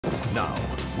Now,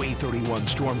 Way 31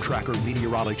 Storm Tracker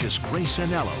meteorologist Grace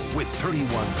Anello with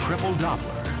 31 Triple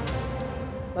Doppler.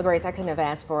 Well, Grace, I couldn't have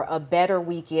asked for a better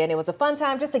weekend. It was a fun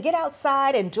time just to get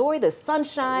outside, enjoy the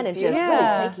sunshine, and just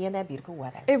really take in that beautiful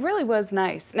weather. It really was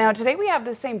nice. Now, today we have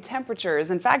the same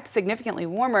temperatures, in fact, significantly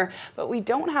warmer, but we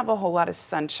don't have a whole lot of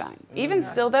sunshine. Even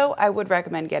still, though, I would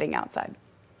recommend getting outside.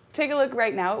 Take a look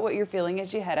right now at what you're feeling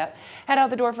as you head out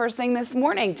the door first thing this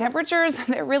morning. Temperatures,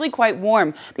 they're really quite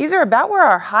warm. These are about where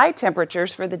our high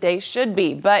temperatures for the day should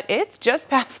be, but it's just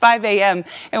past 5 a.m.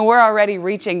 and we're already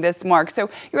reaching this mark. So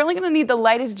you're only going to need the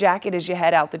lightest jacket as you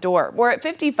head out the door. We're at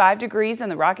 55 degrees in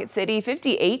the Rocket City,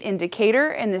 58 in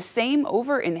Decatur, and the same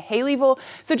over in Haleyville.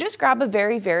 So just grab a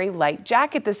very, very light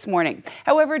jacket this morning.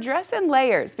 However, dress in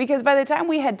layers because by the time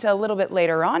we head to a little bit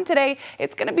later on today,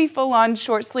 it's going to be full-on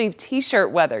short-sleeve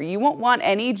t-shirt weather. You won't want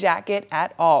any jacket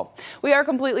at all. We are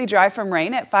completely dry from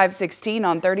rain at 5:16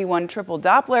 on 31 Triple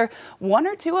Doppler. One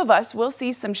or two of us will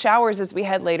see some showers as we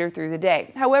head later through the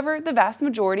day. However, the vast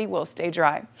majority will stay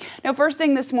dry. Now, first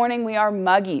thing this morning, we are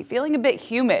muggy, feeling a bit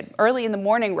humid early in the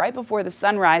morning right before the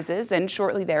sun rises and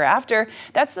shortly thereafter.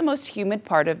 That's the most humid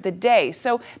part of the day.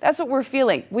 So that's what we're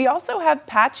feeling. We also have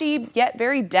patchy yet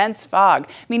very dense fog,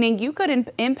 meaning you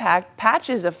could impact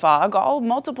patches of fog all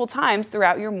multiple times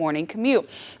throughout your morning commute.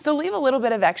 So leave a little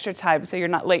bit of extra time so you're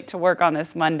not late to work on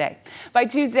this Monday. By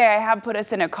Tuesday, I have put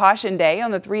us in a caution day on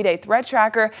the 3-day threat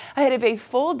tracker ahead of a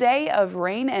full day of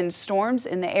rain and storms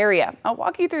in the area. I'll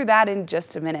walk you through that in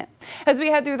just a minute. As we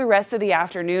head through the rest of the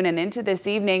afternoon and into this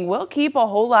evening, we'll keep a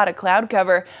whole lot of cloud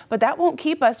cover, but that won't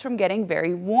keep us from getting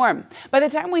very warm. By the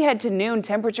time we head to noon,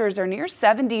 temperatures are near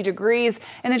 70 degrees,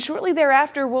 and then shortly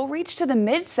thereafter, we'll reach to the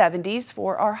mid-70s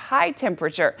for our high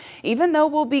temperature. Even though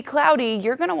we'll be cloudy,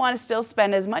 you're going to want to still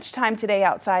spend as much time today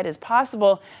outside as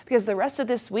possible because the rest of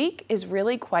this week is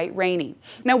really quite rainy.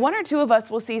 Now, one or two of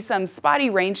us will see some spotty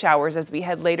rain showers as we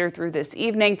head later through this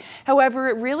evening. However,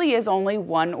 it really is only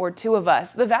one or two of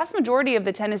us. The vast majority of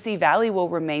the Tennessee Valley will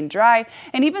remain dry,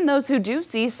 and even those who do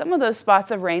see some of those spots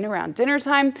of rain around dinner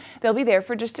time, they'll be there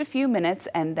for just a few minutes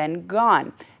and then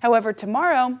gone. However,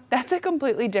 tomorrow, that's a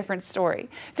completely different story.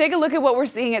 Take a look at what we're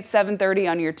seeing at 7:30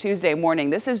 on your Tuesday morning.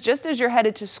 This is just as you're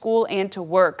headed to school and to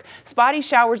work. Spotty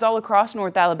showers all across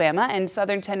North Alabama and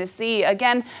southern Tennessee.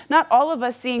 Again, not all of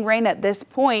us seeing rain at this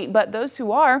point, but those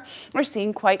who are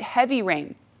seeing quite heavy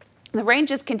rain. The rain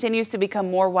just continues to become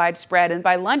more widespread, and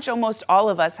by lunch, almost all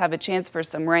of us have a chance for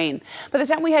some rain. By the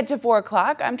time we head to 4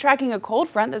 o'clock, I'm tracking a cold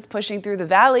front that's pushing through the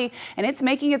valley, and it's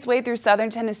making its way through southern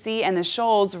Tennessee and the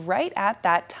shoals right at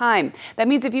that time. That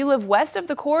means if you live west of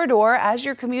the corridor, as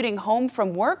you're commuting home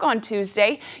from work on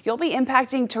Tuesday, you'll be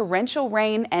impacting torrential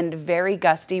rain and very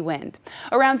gusty wind.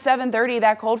 Around 7:30,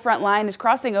 that cold front line is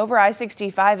crossing over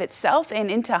I-65 itself and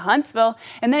into Huntsville,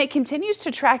 and then it continues to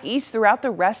track east throughout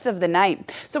the rest of the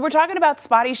night. So we're talking about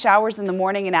spotty showers in the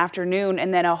morning and afternoon,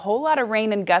 and then a whole lot of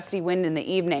rain and gusty wind in the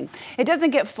evening. It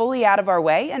doesn't get fully out of our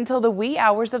way until the wee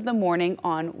hours of the morning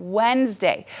on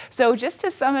Wednesday. So just to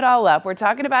sum it all up, we're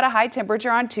talking about a high temperature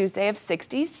on Tuesday of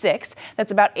 66.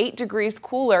 That's about 8 degrees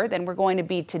cooler than we're going to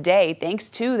be today,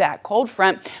 thanks to that cold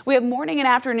front. We have morning and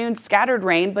afternoon scattered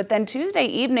rain, but then Tuesday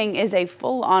evening is a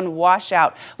full-on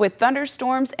washout with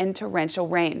thunderstorms and torrential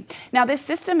rain. Now, this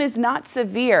system is not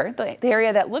severe. The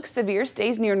area that looks severe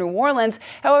stays near New Orleans.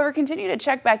 However, continue to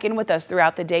check back in with us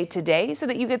throughout the day today so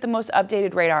that you get the most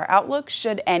updated radar outlook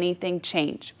should anything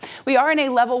change. We are in a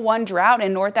level 1 drought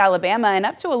in North Alabama and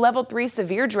up to a level 3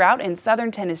 severe drought in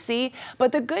southern Tennessee.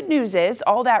 But the good news is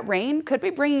all that rain could be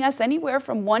bringing us anywhere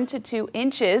from 1 to 2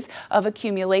 inches of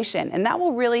accumulation, and that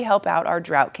will really help out our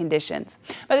drought conditions.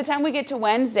 By the time we get to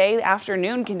Wednesday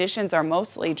afternoon, conditions are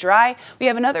mostly dry. We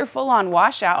have another full-on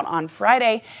washout on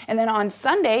Friday, and then on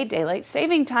Sunday, daylight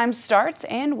saving time starts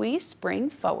and we spring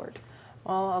forward.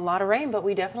 Well, a lot of rain, but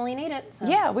we definitely need it. So.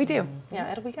 Yeah, we do.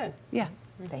 Yeah, it'll be good. Yeah.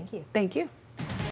 Thank you. Thank you.